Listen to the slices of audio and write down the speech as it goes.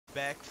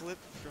backflip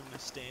from a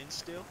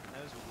standstill.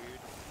 That was weird.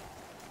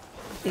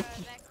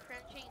 That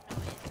crunching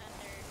noise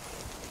under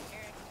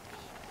Eric's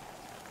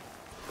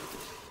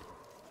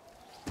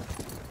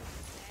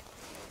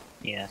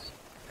feet. Yes.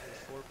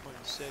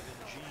 4.7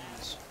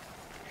 G's.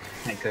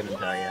 I couldn't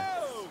tell you.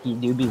 Whoa! You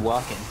do be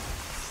walking.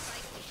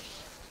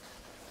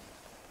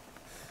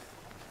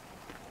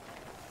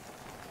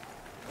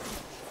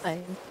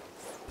 Owie,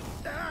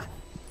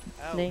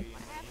 What my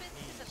happened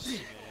to knees,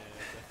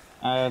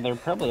 the man. They're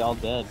probably all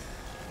dead.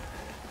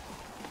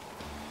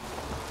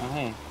 Oh,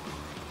 hey.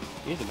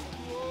 Here's a...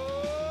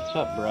 What's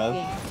up,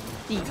 bro?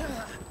 Steve.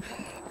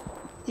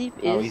 Steve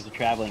Oh, is he's a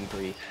traveling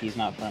priest. He's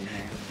not from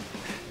here.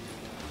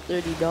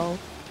 $30.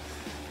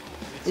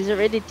 Is it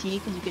rated T?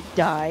 Because you could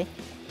die. I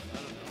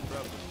don't know,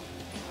 probably.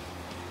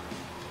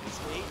 It's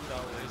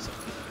 $8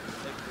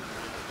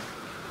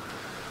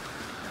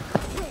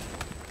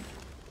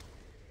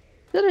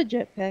 Is that a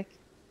jetpack?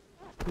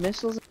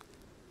 Missiles?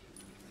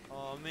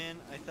 Oh man,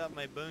 I thought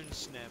my bones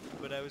snapped,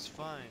 but I was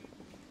fine.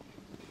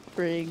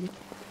 Frig.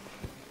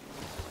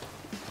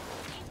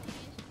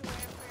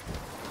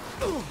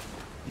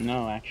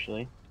 No,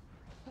 actually.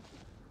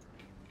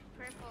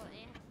 purple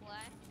and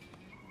black?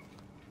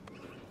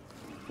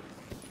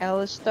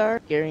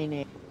 Alistar? Scary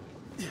name.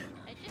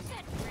 I just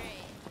said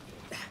gray.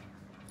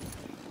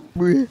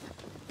 Bruh.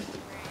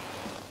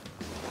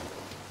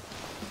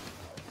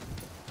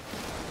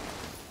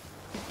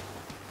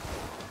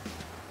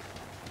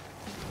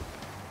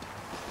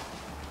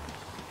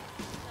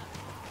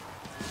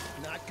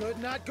 Not good,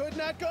 not good,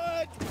 not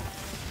good!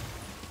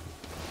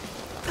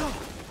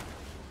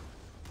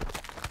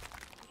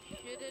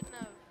 Shouldn't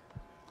have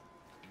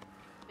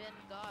been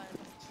God.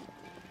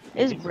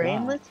 Is It's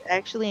brainless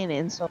actually an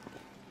insult?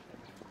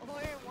 Or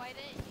why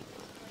didn't you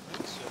I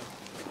think so.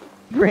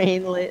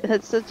 Brainless.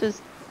 That's such a...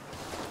 It's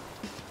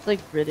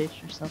like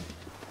British or something.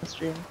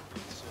 Australian. I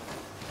think so.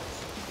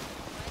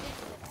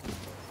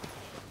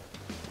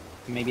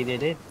 why didn't Maybe they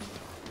did.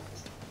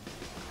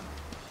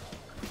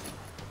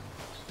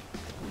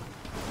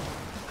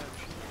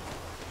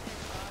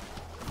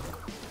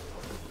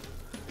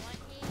 one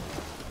he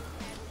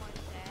had one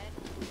dad?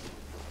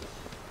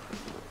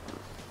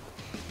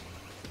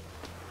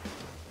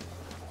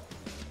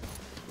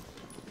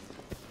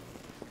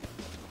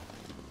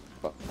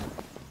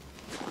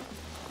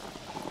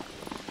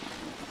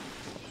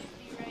 You'd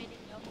be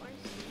riding a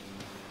horse.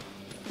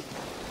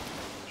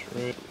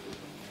 True. Is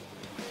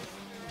this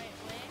the right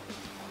way?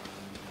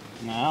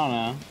 I don't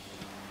know.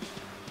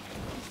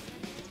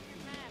 What's your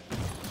map?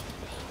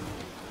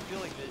 I feel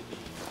like that'd be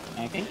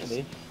I think it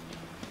is.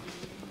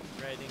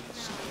 riding a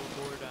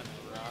snowboard on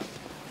a rock.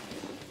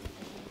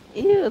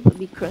 Ew, that'd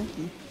be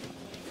crunchy.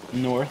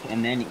 North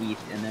and then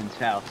east and then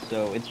south,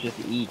 so it's just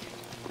east.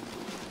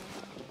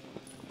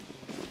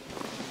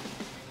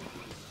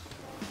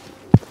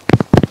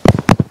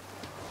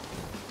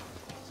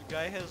 The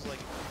guy has like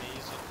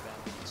amazing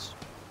balance.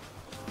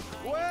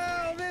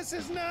 Well, this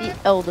is not... The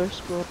Elder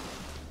Scroll.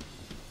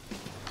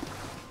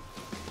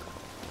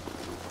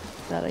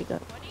 That I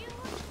got. What do you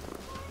look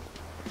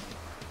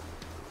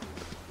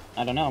for?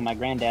 I don't know, my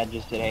granddad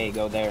just said, hey,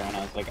 go there, and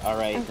I was like,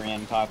 alright,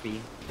 grandpappy.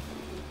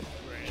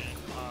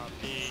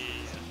 Grandpappy.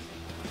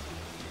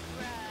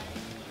 Right.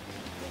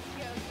 Good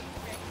joke,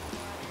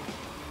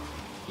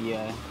 you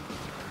Yeah.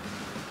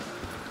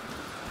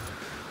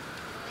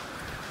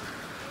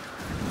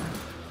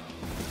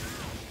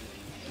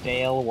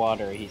 Stale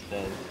water, he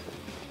says.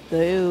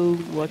 So,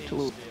 what I need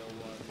to... stale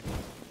water.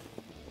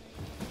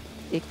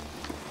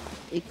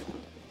 Ick.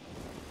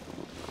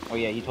 Oh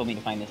yeah, you told me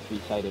to find this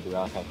three-sided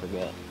rock, I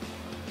forget.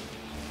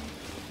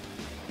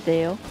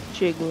 Dale.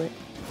 Chiglet.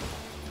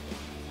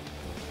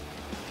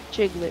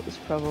 Chiglet is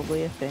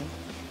probably a thing.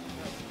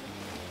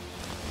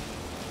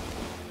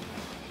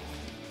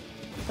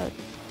 But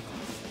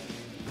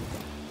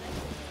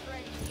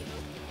right, you.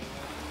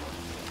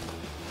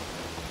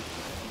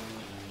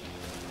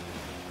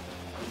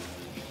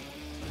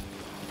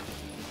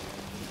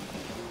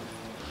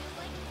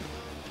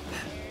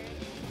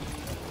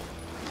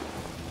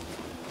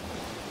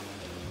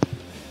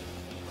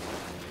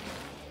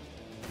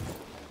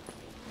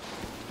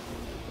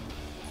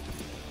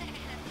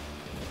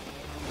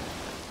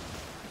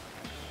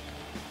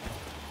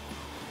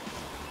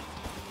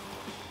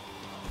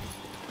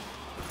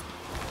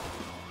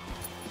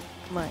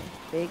 my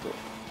bagel.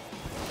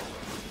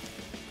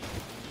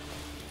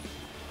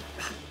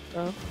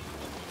 Oh.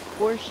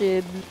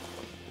 Worship.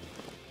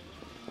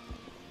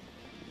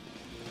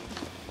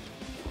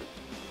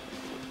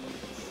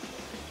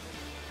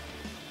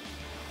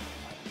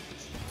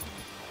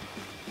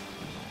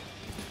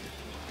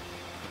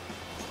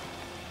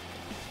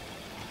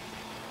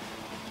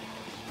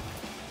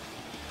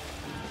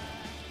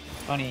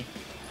 Funny.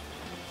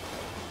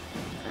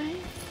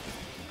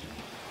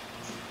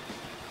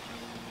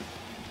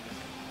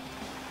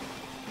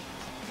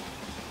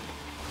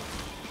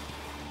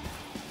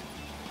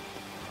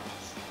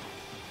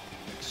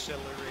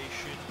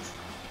 Acceleration.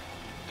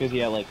 Cause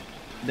yeah, like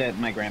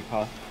my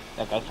grandpa,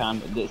 like I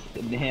found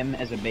him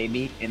as a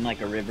baby in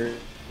like a river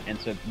And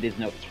so these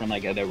notes from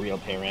like other real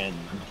parents.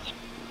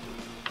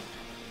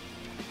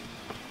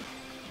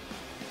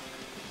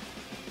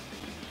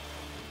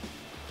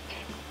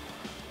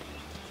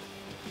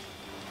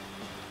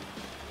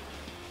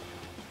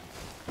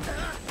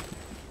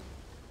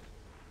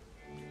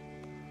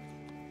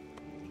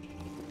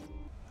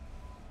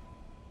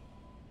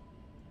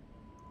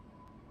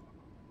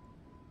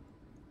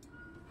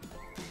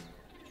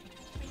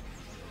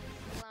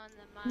 Blowing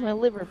the My mind.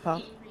 liver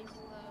pop. Pretty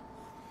slow.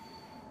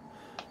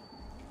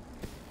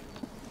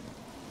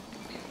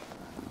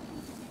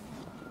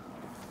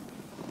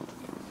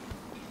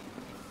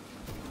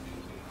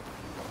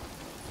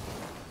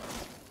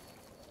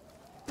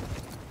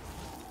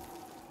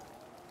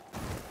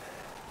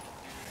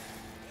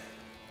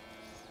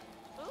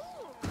 Ooh.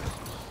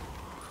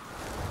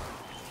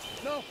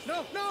 No,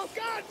 no, no,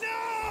 God,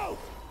 no!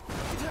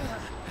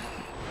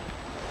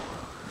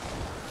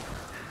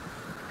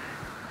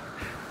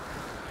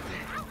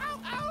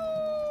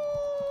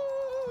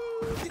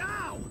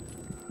 Ow!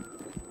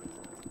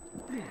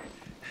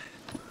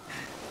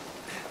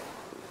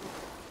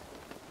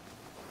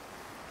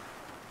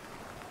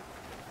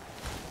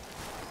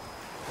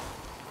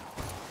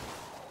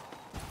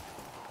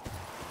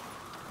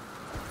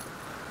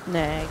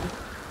 Nag.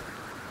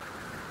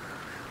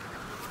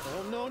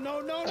 Oh, no, no,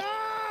 no,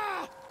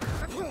 no!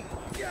 Check my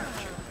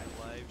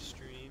live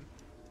stream.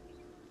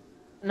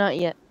 Not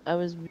yet. I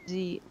was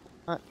busy.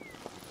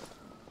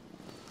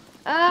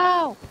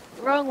 Ow!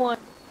 Wrong one.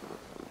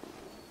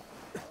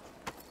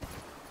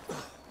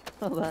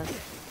 Hold on.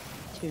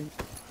 Two.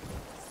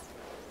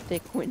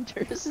 Thick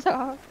winter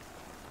sock.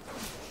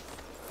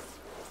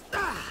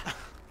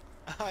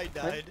 I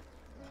died.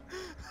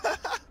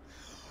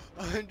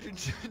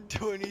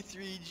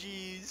 123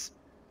 G's.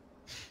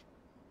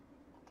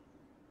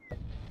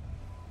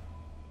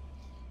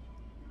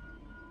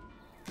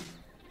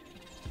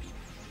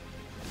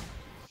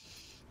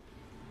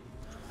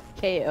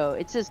 KO.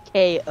 It says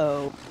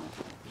KO.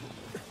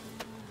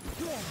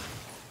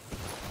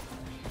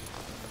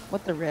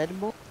 What, the Red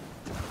Bull?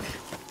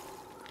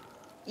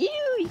 Ew,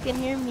 you can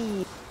hear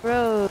me,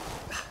 bro.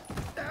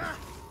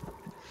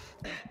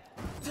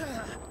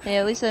 Hey,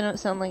 at least I don't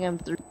sound like I'm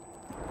through.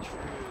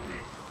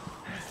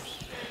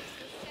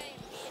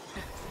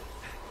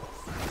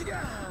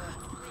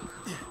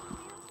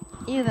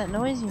 Ew, that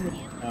noise you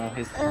made. Oh,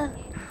 his.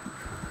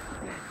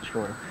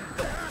 Sure.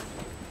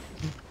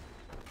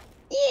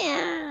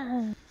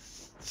 Yeah. Did you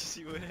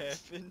see what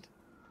happened?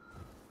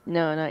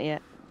 No, not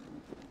yet.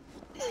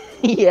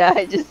 Yeah,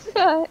 I just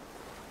saw it.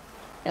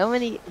 How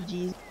many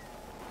G's? It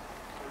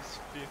was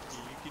 50.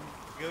 You can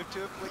go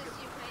to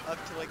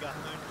up to like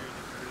 100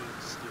 if you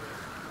still.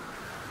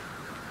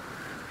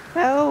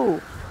 How?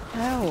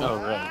 How? Oh,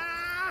 right.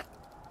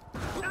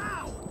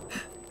 Ow!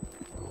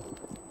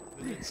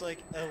 Then it's like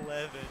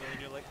 11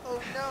 and you're like,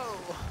 oh no!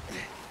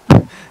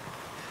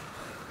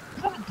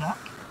 Got a duck.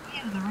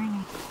 Yeah, the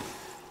ring.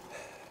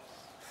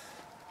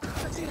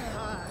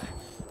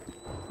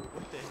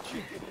 What the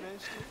chicken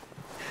master?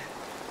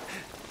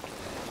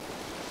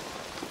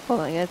 Hold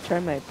on, I gotta try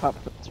my pop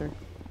filter.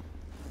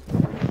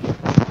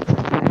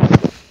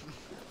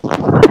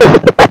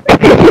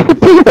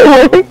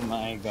 Oh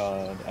my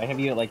god. I have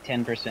you at like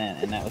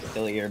 10% and that was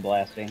still ear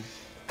blasting.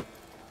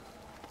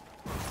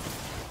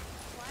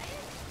 Why is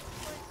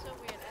this so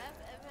weird?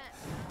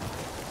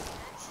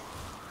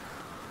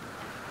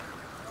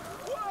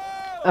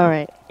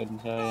 Alright. Couldn't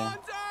tell ya.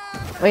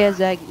 Oh yeah,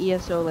 Zach,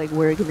 ESO like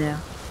work now.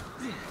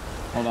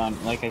 Hold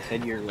on, like I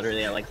said, you're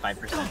literally at like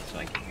 5%, so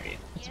I can hear you.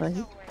 That's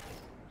fine.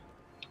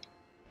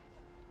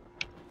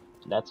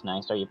 That's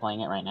nice. Are you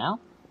playing it right now?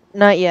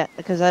 Not yet,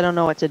 because I don't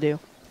know what to do.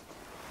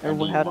 Or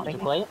do you how to want make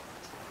to it. play it?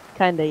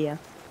 Kinda, yeah.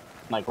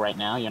 Like right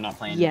now? You're not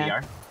playing Yeah.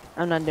 VR?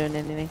 I'm not doing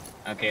anything.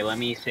 Okay, let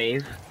me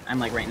save. I'm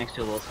like right next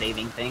to a little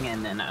saving thing,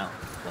 and then I'll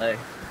play.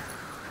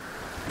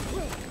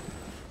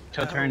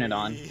 So turn it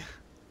on. Owie.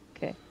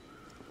 Okay.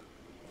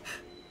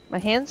 My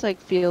hands like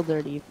feel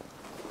dirty.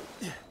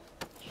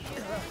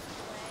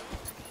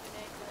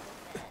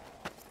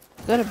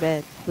 Go to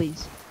bed,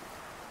 please.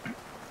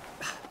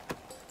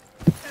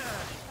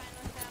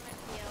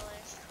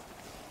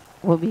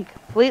 We'll be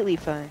completely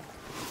fine.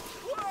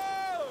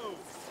 Whoa!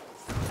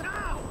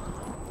 Ow!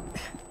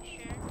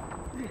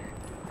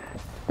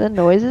 The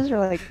noises are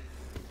like.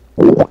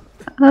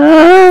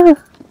 Ah!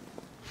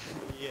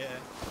 Yeah.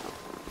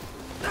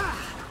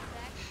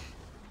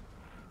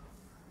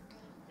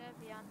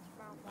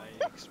 I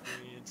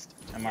experienced.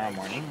 Tomorrow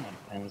morning, it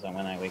depends on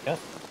when I wake up.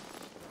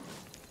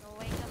 You'll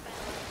wake up at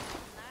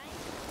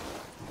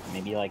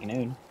Maybe like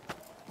noon.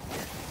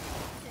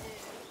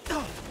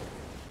 9.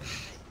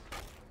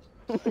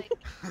 Like, seriously.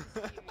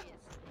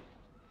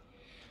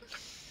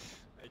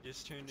 I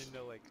just turned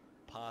into like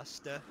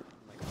pasta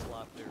and like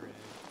flopped around.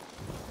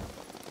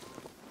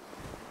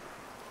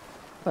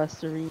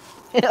 Bustery.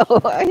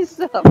 Oh, I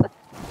saw that.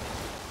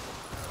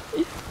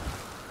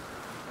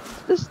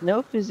 The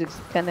snow physics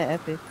is kinda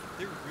epic.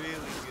 They're really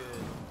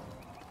good.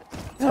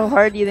 How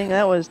hard do you think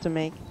that was to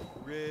make?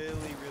 Really,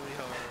 really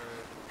hard.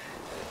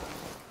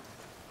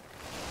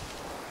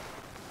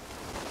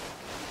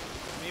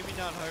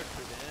 not hard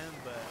for them,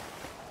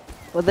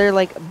 but Well, they're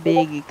like a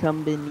big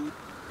company.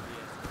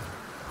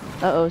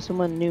 yeah. Uh oh,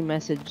 someone new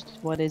messaged.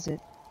 What is it?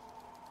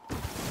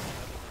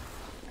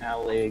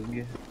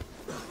 Alig.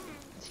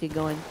 Is he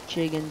going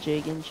chiggin,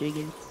 chiggin,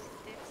 chiggin?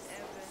 It's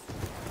Evan.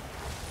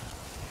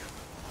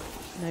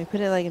 No, he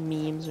put it like in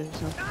memes or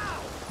something.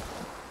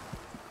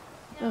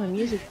 Oh, the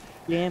music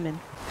jamming.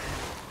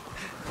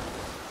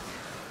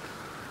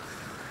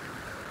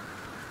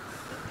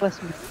 Bless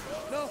me.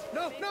 No,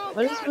 no, no!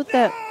 What is God, with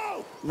that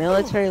no!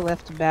 military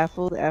left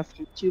baffled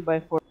after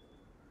 2x4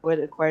 wood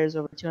acquires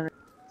over 200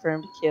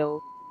 confirmed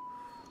kills?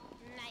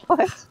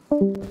 Nice.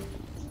 What?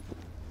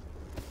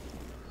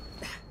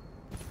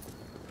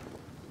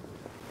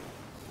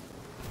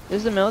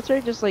 Does the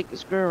military just like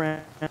screw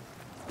around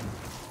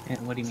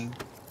What do you mean?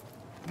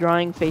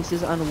 drawing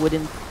faces on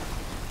wooden?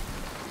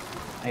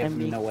 I have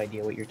MB. no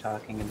idea what you're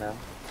talking about.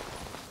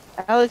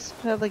 Alex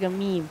had like a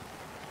meme.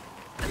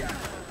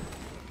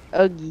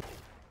 Uggy.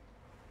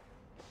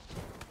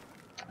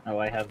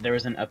 Oh, there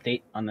was an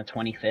update on the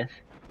 25th,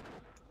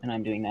 and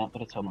I'm doing that,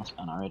 but it's almost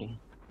done already.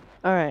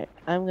 Alright,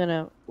 I'm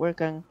gonna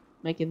work on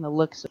making the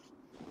looks.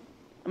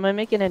 Am I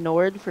making a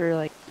Nord for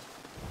like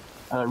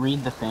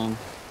Read the thing.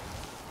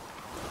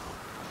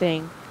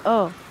 thing?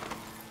 Oh,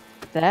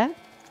 that?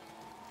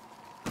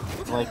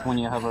 Like, when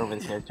you hover over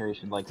the character, you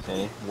should, like,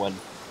 say what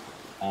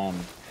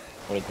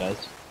it does.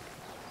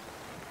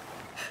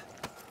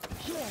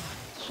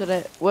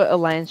 What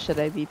alliance should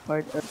I be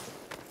part of?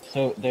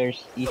 So,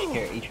 there's,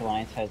 each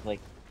alliance has, like,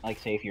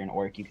 say if you're an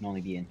orc, you can only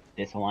be in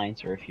this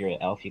alliance, or if you're an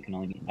elf, you can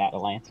only be in that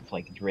alliance. It's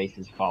like,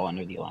 races fall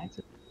under the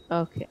alliances.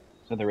 Okay.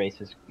 So the race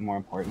is more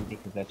important,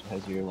 because that's what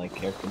has your, like,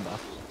 character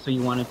buff. So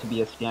you want it to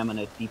be a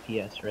stamina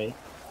DPS, right?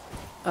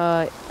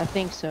 I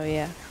think so,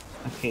 yeah.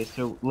 Okay,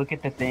 so look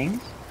at the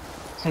things.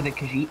 So the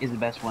Khajiit is the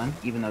best one,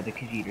 even though the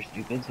Khajiit are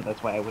stupid, so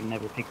that's why I would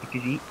never pick the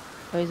Khajiit.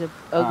 Oh, he's a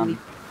ugly.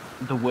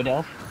 The Wood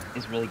Elf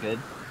is really good,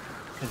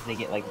 because they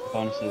get, like,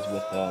 bonuses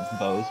with,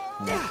 bows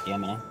and their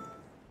stamina.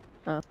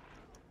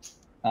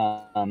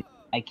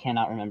 I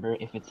cannot remember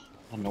if it's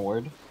the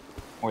Nord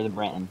or the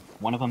Breton.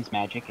 One of them's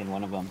magic and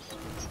one of them's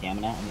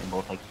stamina, and they're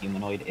both, like,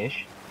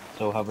 humanoid-ish.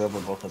 So hover over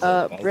both of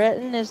those guys.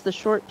 Breton is the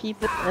short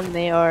people, and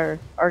they are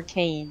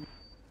arcane.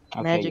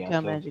 Okay, Magic, yeah,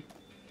 so magic.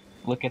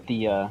 look at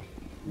the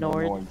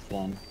Nord. Nords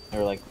then.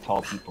 They're, like,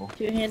 tall people.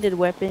 Two-handed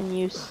weapon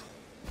use.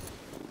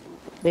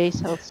 Base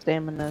health,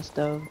 stamina,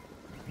 stuff.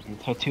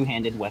 So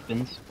two-handed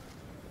weapons,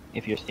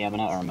 if your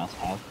stamina, are a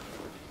must-have.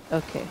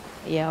 Okay,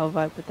 yeah, I'll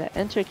vibe with that.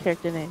 Enter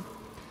character name.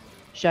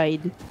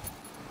 Shide.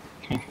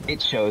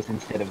 It shows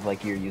instead of,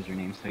 like, your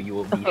username, so you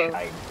will be Oh.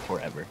 Shide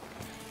forever.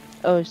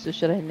 Oh, so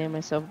should I name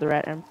myself the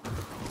Rat Emperor?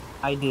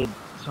 I did,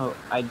 so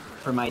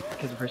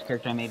because the first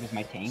character I made was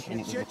my tank,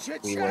 and it was before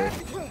we were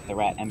the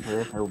Rat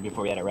Emperor, or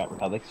before we had a Rat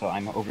Republic, so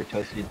I'm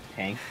over-toasted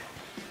tank.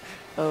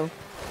 Oh.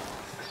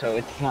 So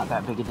it's not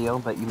that big a deal,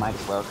 but you might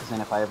as well, because then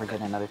if I ever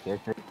get another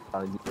character, I'll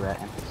probably be the Rat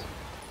Empress.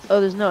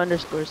 Oh, there's no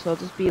underscore, so I'll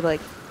just be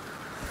like...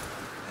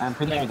 I'm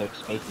pretty sure there's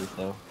spaces,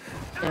 though.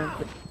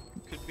 Emperor.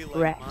 Could be like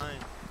Rat. mine.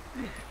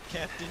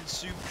 Captain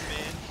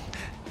Superman.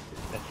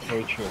 That's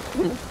very true.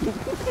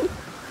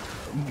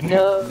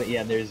 No. But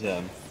yeah, there's,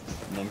 I'm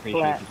pretty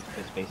Flat. sure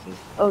there's spaces.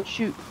 Oh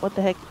shoot, what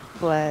the heck?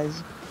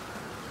 Blaz.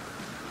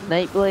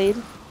 Nightblade.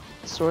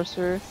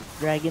 Sorcerer.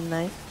 Dragon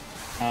Knife.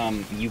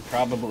 You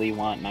probably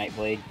want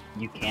Nightblade.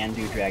 You can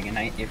do Dragon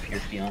Knight if you're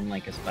feeling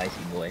like a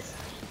spicy boy.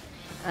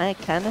 I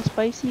kinda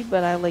spicy,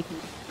 but I like...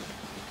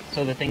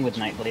 So the thing with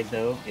Nightblade,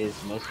 though, is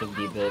most of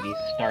the abilities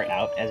start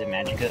out as a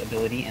Magicka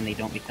ability, and they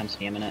don't become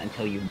stamina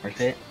until you morph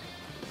it.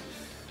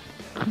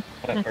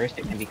 But at first,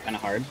 it can be kind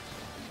of hard.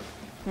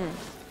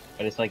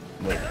 But it's, like,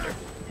 way better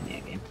in the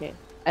end game. Okay.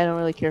 I don't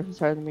really care if it's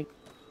hard to make...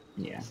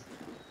 Yeah.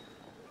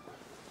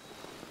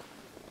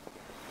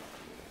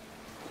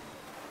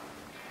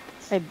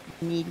 I have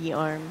meaty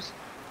arms.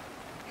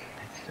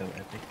 That's so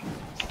epic.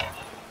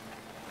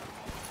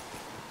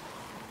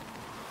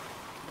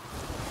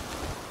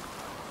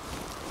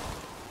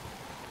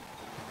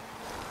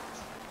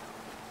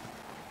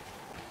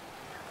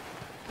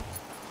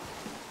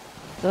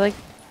 Do like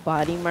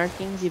body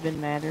markings even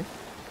matter?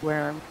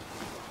 Where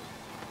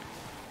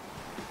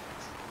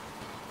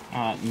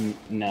I'm...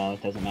 No,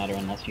 it doesn't matter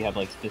unless you have,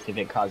 like,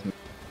 specific cosmetics,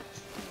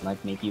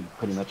 like, make you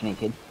pretty much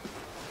naked.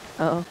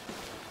 Oh.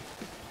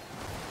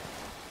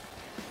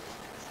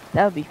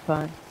 That would be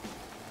fun.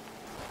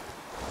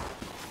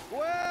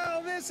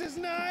 Well, this is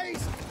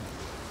nice!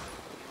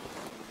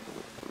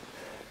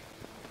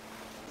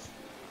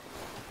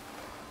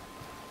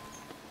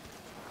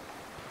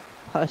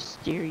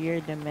 Posterior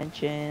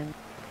dimension.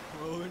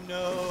 Oh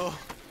no.